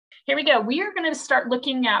Here we go. We are going to start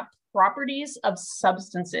looking at properties of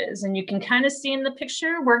substances. And you can kind of see in the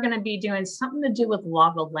picture, we're going to be doing something to do with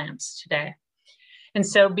lava lamps today. And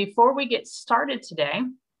so before we get started today,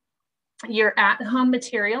 your at-home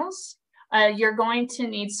materials, you're going to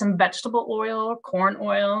need some vegetable oil, corn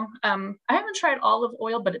oil. I haven't tried olive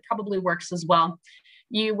oil, but it probably works as well.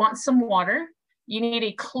 You want some water. You need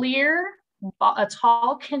a clear, a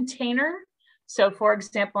tall container. So for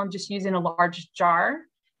example, I'm just using a large jar,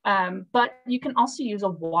 but you can also use a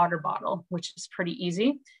water bottle, which is pretty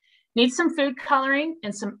easy. Need some food coloring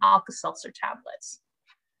and some Alka-Seltzer tablets.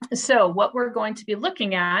 So what we're going to be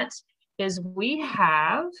looking at is we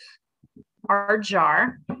have our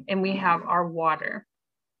jar and we have our water.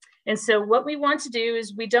 And so what we want to do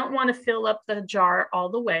is we don't want to fill up the jar all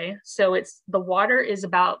the way. So the water is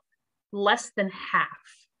about less than half.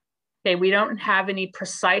 Okay, we don't have any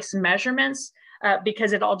precise measurements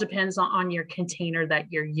because it all depends on your container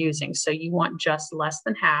that you're using. So you want just less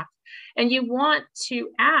than half. And you want to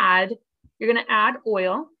add, you're going to add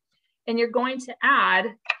oil, and you're going to add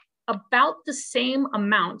about the same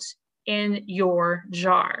amount in your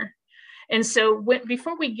jar. And so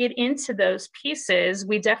before we get into those pieces,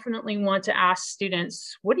 we definitely want to ask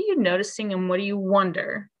students, what are you noticing and what do you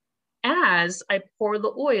wonder as I pour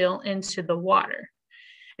the oil into the water?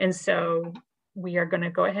 And so we are going to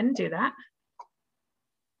go ahead and do that.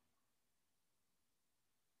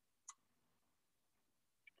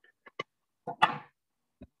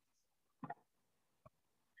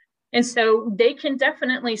 And so they can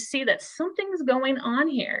definitely see that something's going on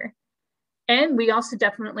here. And we also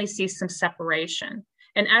definitely see some separation.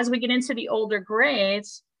 And as we get into the older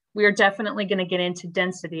grades, we are definitely going to get into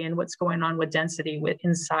density and what's going on with density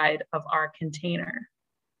inside of our container.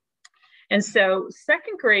 And so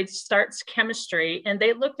second grade starts chemistry, and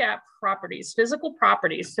they look at properties, physical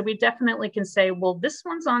properties. So we definitely can say, well, this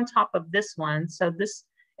one's on top of this one. So this,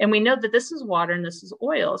 and we know that this is water and this is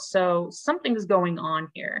oil. So something's going on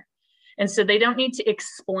here. And so they don't need to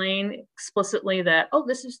explain explicitly that, oh,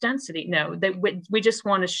 this is density. No, we just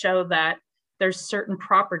want to show that there's certain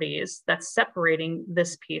properties that's separating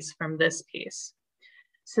this piece from this piece.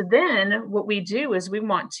 So then what we do is we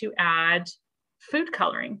want to add food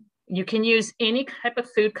coloring. You can use any type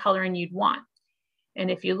of food coloring you'd want.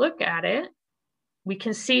 And if you look at it, we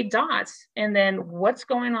can see dots and then what's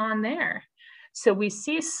going on there. So we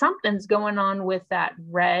see something's going on with that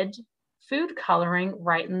red food coloring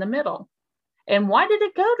right in the middle. And why did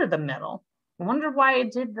it go to the middle? I wonder why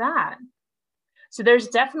it did that. So there's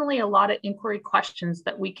definitely a lot of inquiry questions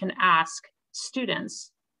that we can ask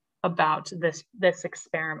students about this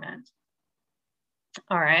experiment.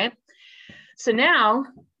 All right. So now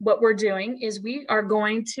what we're doing is we are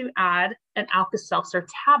going to add an Alka-Seltzer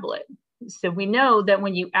tablet. So we know that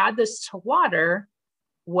when you add this to water,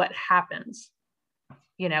 what happens?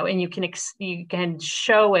 You know, and you can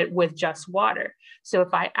show it with just water. So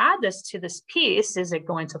if I add this to this piece, is it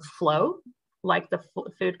going to float like the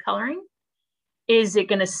food coloring? Is it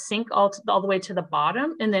going to sink all the way to the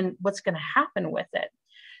bottom? And then what's going to happen with it?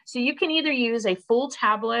 So you can either use a full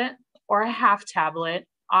tablet or a half tablet.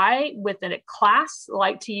 I, with a class,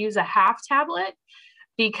 like to use a half tablet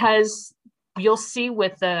because you'll see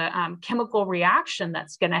with the chemical reaction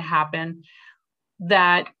that's going to happen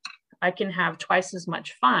that I can have twice as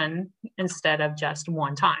much fun instead of just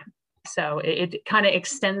one time. So it kind of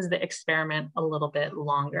extends the experiment a little bit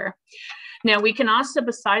longer. Now we can also,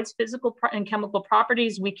 besides physical and chemical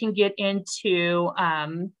properties, we can get into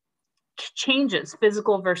changes,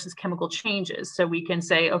 physical versus chemical changes. So we can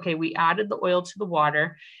say, okay, we added the oil to the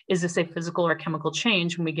water. Is this a physical or chemical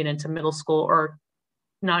change when we get into middle school, or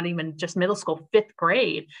not even just middle school, fifth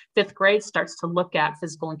grade? Fifth grade starts to look at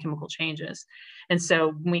physical and chemical changes. And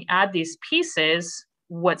so when we add these pieces,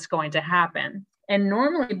 what's going to happen? And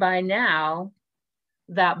normally by now,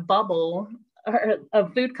 that bubble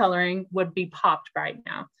of food coloring would be popped right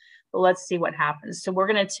now. But let's see what happens. So we're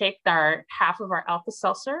going to take our half of our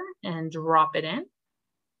Alka-Seltzer and drop it in.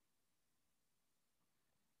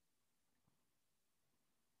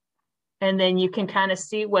 And then you can kind of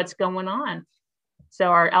see what's going on. So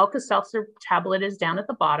our Alka-Seltzer tablet is down at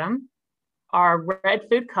the bottom. Our red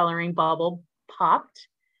food coloring bubble popped.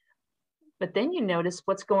 But then you notice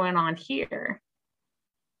what's going on here,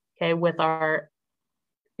 okay, within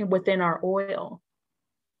our oil.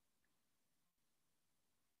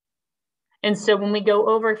 And so when we go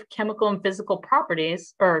over chemical and physical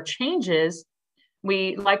properties or changes,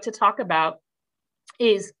 we like to talk about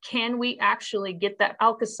is, can we actually get that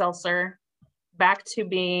Alka-Seltzer back to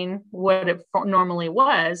being what it normally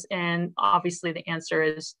was? And obviously the answer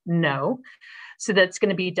is no. So that's going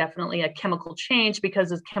to be definitely a chemical change because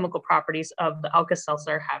the chemical properties of the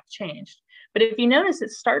Alka-Seltzer have changed. But if you notice, it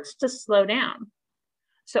starts to slow down.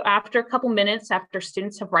 So after a couple minutes, after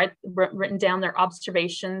students have written down their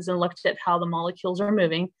observations and looked at how the molecules are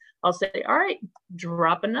moving, I'll say, all right,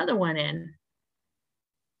 drop another one in.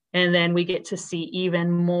 And then we get to see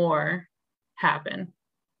even more happen.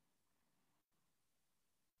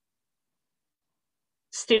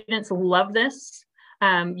 Students love this.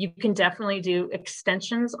 You can definitely do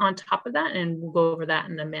extensions on top of that, and we'll go over that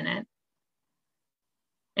in a minute.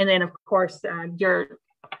 And then, of course, your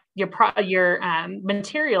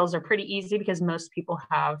materials are pretty easy because most people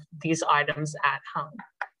have these items at home.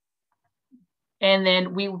 And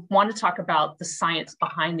then we want to talk about the science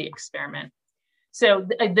behind the experiment. So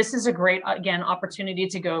this is a great, again, opportunity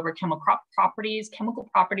to go over chemical properties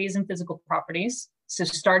and physical properties. So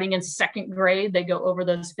starting in second grade, they go over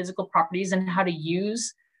those physical properties and how to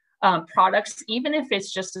use products, even if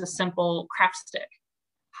it's just a simple craft stick.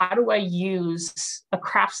 How do I use a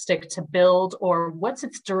craft stick to build, or what's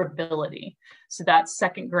its durability? So that's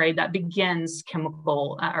second grade, that begins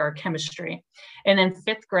chemical or chemistry. And then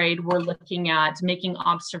fifth grade, we're looking at making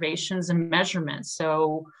observations and measurements.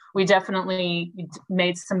 So we definitely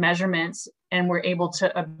made some measurements and we're able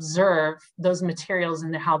to observe those materials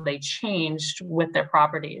and how they changed with their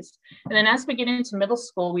properties. And then as we get into middle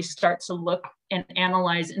school, we start to look and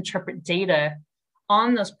analyze, interpret data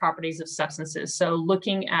on those properties of substances. So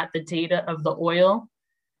looking at the data of the oil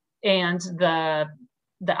and the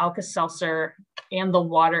Alka-Seltzer and the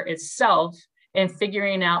water itself, and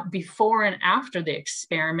figuring out before and after the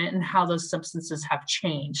experiment and how those substances have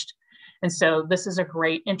changed. And so this is a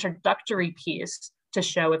great introductory piece to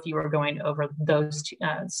show if you were going over those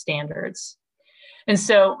standards. And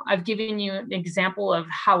so I've given you an example of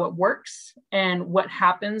how it works and what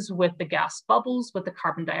happens with the gas bubbles, with the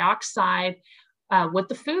carbon dioxide, with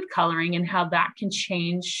the food coloring, and how that can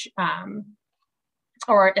change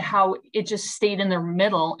or how it just stayed in the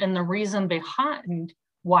middle, and the reason behind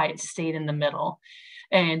why it stayed in the middle.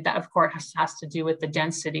 And that, of course, has to do with the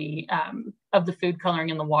density of the food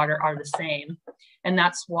coloring and the water are the same. And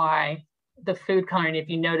that's why the food coloring, if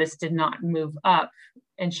you notice, did not move up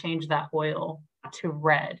and change that oil to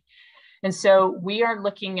red. And so we are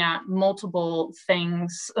looking at multiple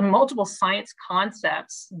things, multiple science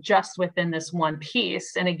concepts just within this one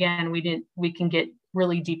piece. And again, we can get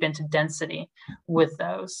really deep into density with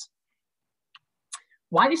those.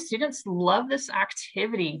 Why do students love this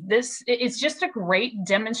activity? It's just a great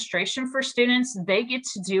demonstration for students. They get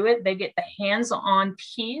to do it. They get the hands-on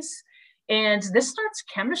piece. And this starts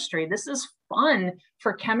chemistry. This is fun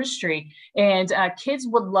for chemistry. And kids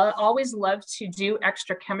would always love to do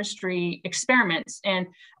extra chemistry experiments. And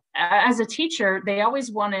as a teacher, they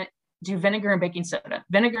always want to do vinegar and baking soda.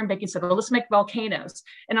 Vinegar and baking soda, let's make volcanoes.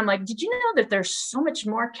 And I'm like, did you know that there's so much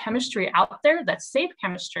more chemistry out there that's safe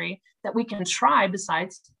chemistry that we can try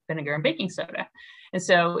besides vinegar and baking soda? And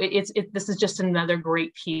so this is just another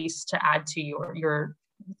great piece to add to your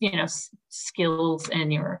skills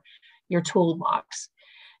and your toolbox.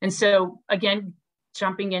 And so again,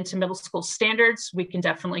 jumping into middle school standards, we can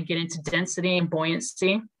definitely get into density and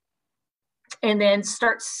buoyancy, and then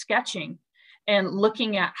start sketching and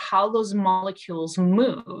looking at how those molecules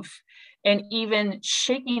move, and even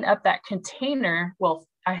shaking up that container. Well,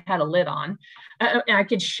 I had a lid on, and I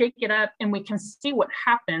could shake it up and we can see what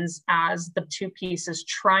happens as the two pieces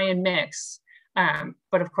try and mix.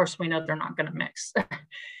 But of course we know they're not gonna mix.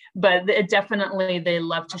 But definitely they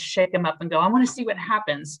love to shake them up and go, I want to see what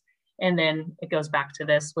happens. And then it goes back to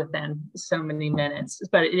this within so many minutes.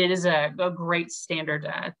 But it is a great standard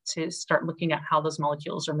to start looking at how those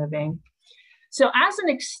molecules are moving. So as an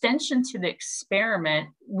extension to the experiment,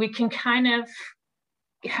 we can kind of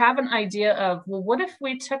have an idea of, well, what if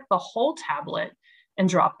we took the whole tablet and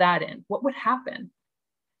dropped that in? What would happen?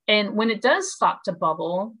 And when it does stop to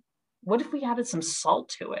bubble, what if we added some salt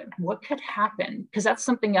to it? What could happen? Because that's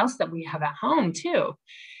something else that we have at home too.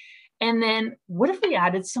 And then what if we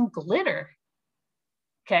added some glitter?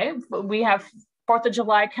 Okay, we have 4th of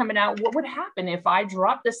July coming out. What would happen if I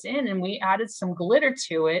dropped this in and we added some glitter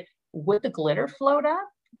to it? Would the glitter float up?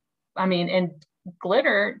 I mean, and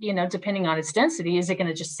glitter, depending on its density, is it going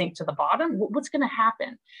to just sink to the bottom? What's going to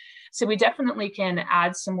happen? So we definitely can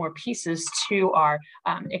add some more pieces to our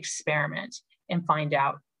experiment and find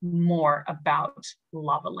out more about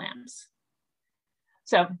lava lamps.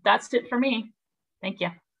 So that's it for me. Thank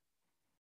you.